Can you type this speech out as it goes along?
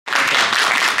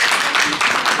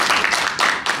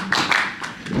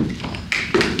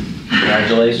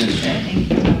Congratulations.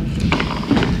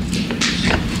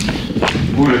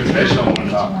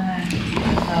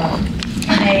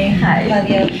 Hey, hi. Love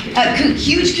you.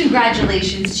 Huge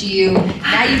congratulations to you.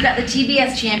 Now you've got the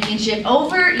TBS Championship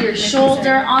over your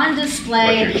shoulder on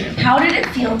display. How did it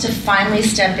feel to finally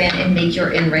step in and make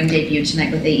your in-ring debut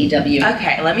tonight with AEW?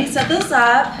 Okay, let me set this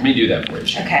up. Let me do that for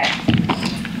you. Okay.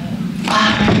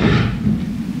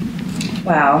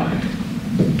 Wow.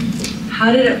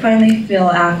 How did it finally feel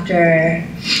after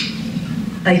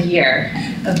a year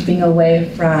of being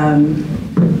away from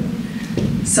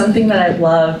something that I've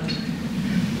loved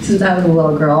since I was a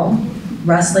little girl?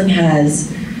 Wrestling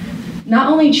has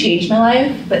not only changed my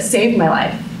life, but saved my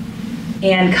life.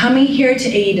 And coming here to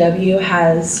AEW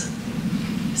has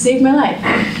saved my life,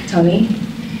 Tony.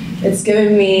 It's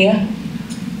given me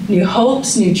new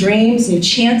hopes, new dreams, new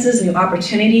chances, new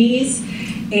opportunities.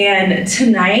 And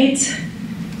tonight,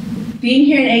 being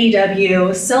here in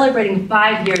AEW, celebrating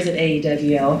 5 years at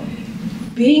AEW,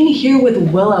 being here with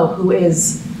Willow, who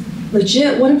is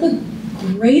legit one of the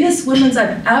greatest women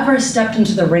I've ever stepped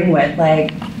into the ring with.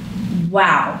 Like,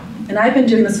 wow. And I've been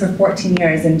doing this for 14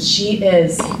 years, and she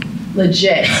is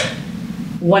legit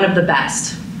one of the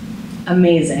best.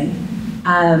 Amazing.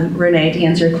 Renee, to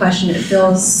answer your question, it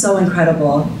feels so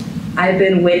incredible. I've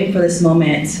been waiting for this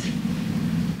moment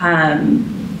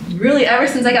really ever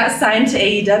since I got signed to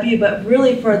AEW, but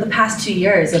really for the past 2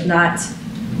 years of not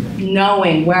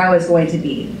knowing where I was going to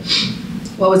be,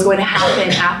 what was going to happen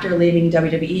after leaving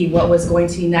WWE, what was going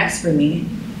to be next for me.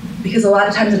 Because a lot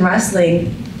of times in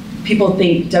wrestling, people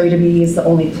think WWE is the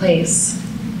only place.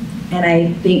 And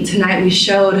I think tonight we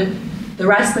showed the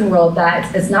wrestling world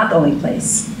that it's not the only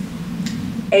place.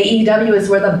 AEW is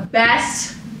where the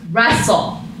best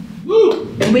wrestle. Woo!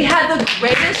 And we had the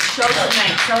greatest show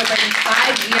tonight, celebrating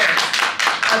 5 years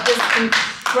of this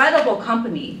incredible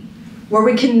company where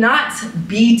we cannot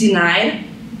be denied.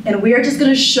 And we are just going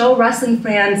to show wrestling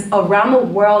fans around the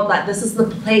world that this is the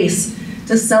place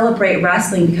to celebrate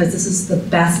wrestling, because this is the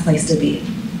best place to be.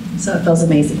 So it feels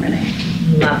amazing, Renee.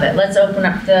 Love it. Let's open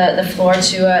up the floor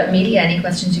to media. Any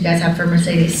questions you guys have for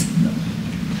Mercedes?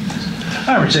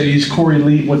 Hi, Mercedes. Corey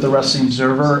Lee with the Wrestling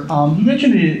Observer. You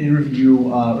mentioned in an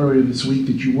interview earlier this week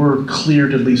that you were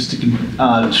cleared at least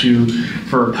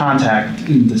for contact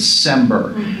in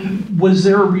December. Mm-hmm. Was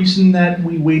there a reason that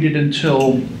we waited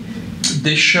until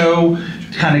this show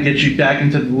to kind of get you back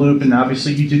into the loop? And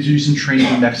obviously you did do some training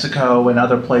in Mexico and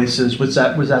other places. Was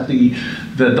that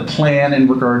the plan in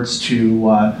regards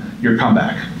to your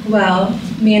comeback? Well,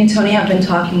 me and Tony have been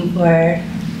talking for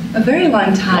a very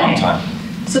long time.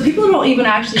 So people don't even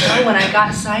actually know when I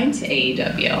got signed to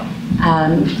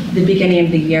AEW. The beginning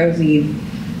of the year, we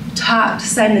talked,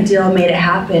 signed the deal, made it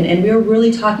happen, and we were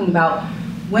really talking about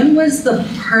when was the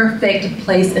perfect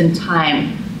place and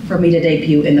time for me to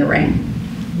debut in the ring.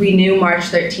 We knew March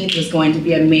 13th was going to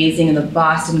be amazing in the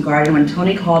Boston Garden. When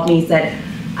Tony called me, he said,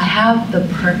 I have the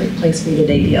perfect place for you to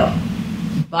debut.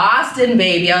 Boston,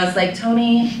 baby. I was like,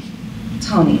 Tony,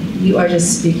 you are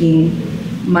just speaking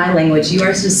my language. You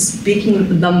are just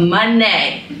speaking the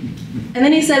Monè. And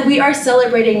then he said, we are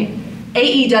celebrating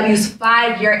AEW's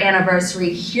 5-year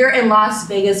anniversary here in Las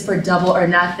Vegas for Double or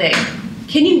Nothing.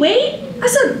 Can you wait? I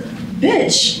said,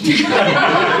 bitch.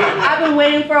 I've been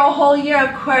waiting for a whole year.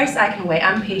 Of course I can wait.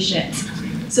 I'm patient.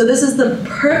 So this is the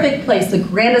perfect place, the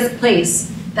grandest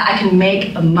place that I can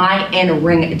make my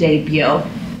in-ring debut.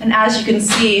 And as you can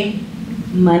see,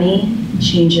 money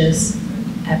changes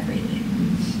everything.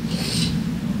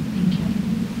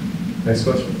 Next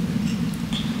question.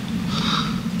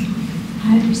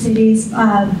 Hi, Mercedes.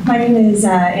 My name is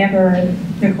Amber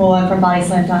Nicola from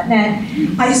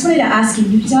bodyslam.net. I just wanted to ask you,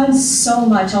 you've done so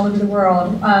much all over the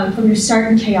world, from your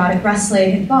start in chaotic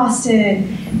wrestling in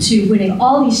Boston to winning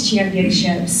all these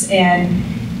championships. And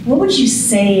what would you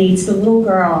say to the little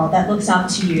girl that looks up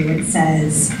to you and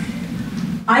says,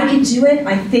 I can do it,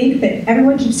 I think, but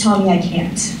everyone keeps telling me I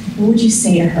can't? What would you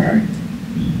say to her?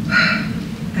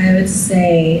 I would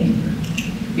say,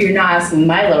 you're not asking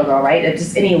my little girl, right? It's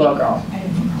just any little girl.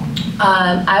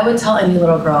 I would tell any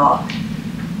little girl,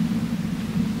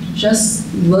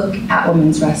 just look at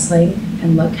women's wrestling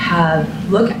and look at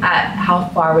how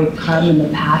far we've come in the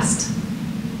past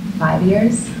 5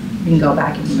 years. We can go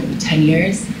back even maybe 10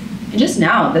 years, and just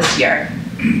now, this year.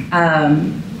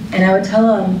 And I would tell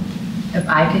them, if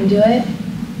I can do it,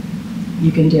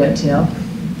 you can do it too.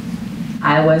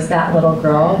 I was that little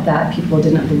girl that people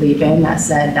didn't believe in, that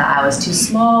said that I was too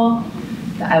small,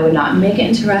 that I would not make it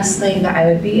into wrestling, that I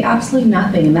would be absolutely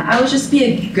nothing, and that I would just be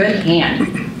a good hand.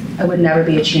 I would never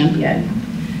be a champion.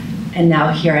 And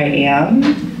now here I am,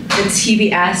 the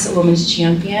TBS Women's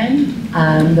Champion,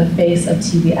 the face of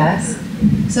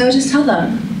TBS. So I would just tell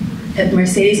them, if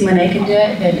Mercedes Monè can do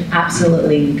it, then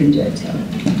absolutely you can do it too.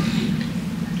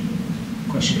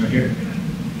 Question right here.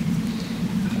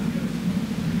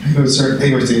 Hello, sir.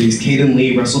 Hey, Mercedes. Caden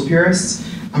Lee, Wrestle Purists.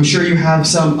 I'm sure you have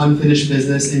some unfinished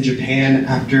business in Japan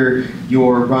after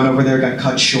your run over there got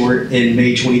cut short in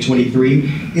May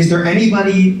 2023. Is there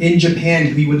anybody in Japan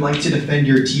who you would like to defend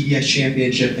your TBS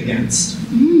championship against?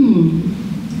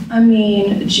 I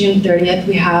mean, June 30th,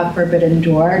 we have Forbidden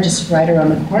Door just right around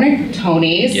the corner,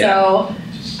 Tony. Yeah. So,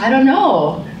 I don't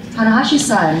know.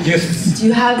 Tanahashi-san, do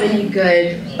you have any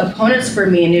good opponents for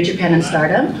me in New Japan and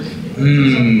Stardom?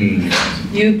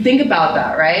 You think about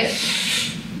that, right?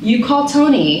 You call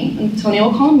Tony, and Tony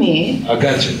will call me. I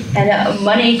got you. And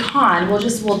Money Khan, we'll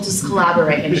just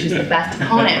collaborate and choose the best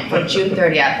opponent for June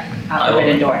 30th at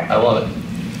Forbidden Door. I love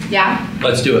it. Yeah?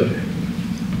 Let's do it.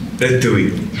 Let's do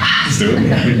it. Let's do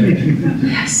it.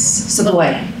 Yes. So the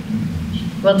way.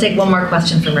 We'll take one more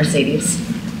question for Mercedes.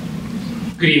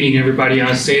 Good evening, everybody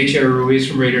on stage. Eric Ruiz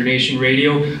from Raider Nation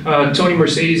Radio. Tony,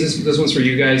 Mercedes, this one's for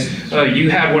you guys.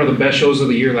 You had one of the best shows of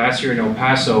the year last year in El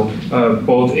Paso,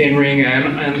 both in ring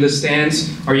and the stands.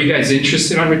 Are you guys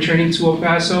interested on returning to El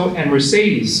Paso? And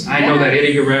Mercedes, I know that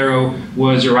Eddie Guerrero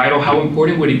was your idol. How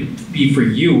important would it be for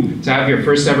you to have your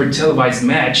first ever televised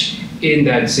match in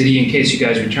that city in case you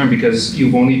guys return, because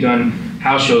you've only done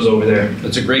house shows over there?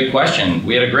 That's a great question.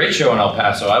 We had a great show in El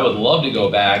Paso. I would love to go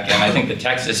back, and I think the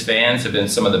Texas fans have been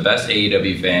some of the best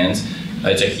AEW fans.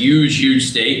 It's a huge,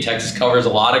 huge state. Texas covers a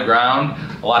lot of ground,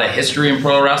 a lot of history in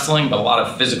pro wrestling, but a lot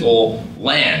of physical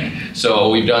land.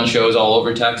 So we've done shows all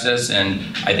over Texas, and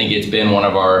I think it's been one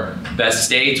of our best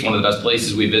states, one of the best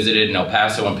places we visited, and El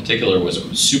Paso in particular was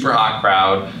a super hot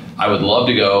crowd. I would love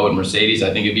to go, and Mercedes,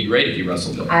 I think it'd be great if you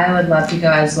wrestled there. I would love to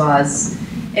go as well. As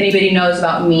anybody knows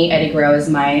about me, Eddie Guerrero is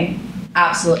my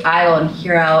absolute idol and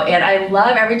hero. And I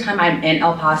love every time I'm in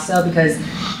El Paso because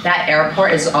that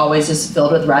airport is always just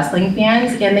filled with wrestling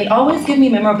fans. And they always give me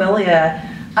memorabilia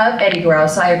of Eddie Guerrero.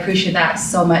 So I appreciate that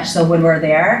so much. So when we're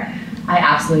there, I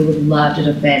absolutely would love to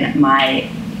defend my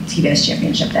TBS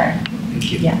championship there.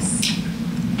 Thank you. Yes.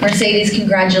 Mercedes,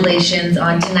 congratulations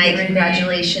on tonight.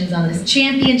 Congratulations on this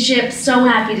championship. So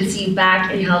happy to see you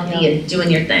back and healthy and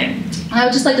doing your thing. I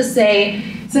would just like to say,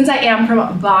 since I am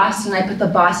from Boston, I put the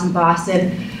Boston.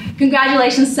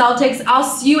 Congratulations, Celtics. I'll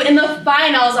see you in the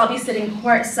finals. I'll be sitting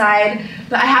courtside,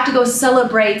 but I have to go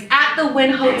celebrate at the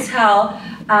Wynn Hotel.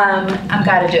 I've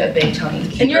got to do it big, Tony.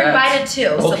 Congrats. And you're invited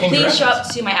too, so congrats. please show up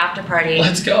to my after party.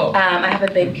 Let's go. I have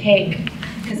a big cake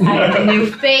because I am the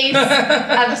new face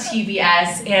of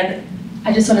TBS, and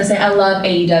I just want to say I love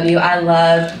AEW.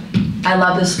 I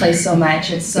love this place so much.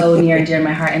 It's so near and dear to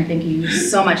my heart, and thank you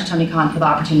so much, Tony Khan, for the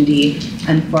opportunity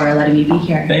and for letting me be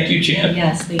here. Thank you, champ.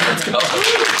 Yes, thank you. Let's go.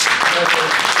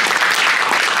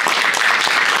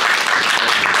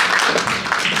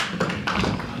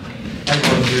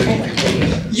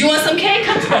 You want some cake?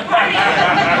 Come to the party.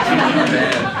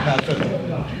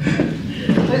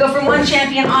 We go from one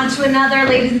champion on to another.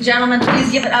 Ladies and gentlemen,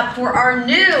 please give it up for our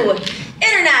new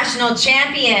international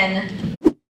champion,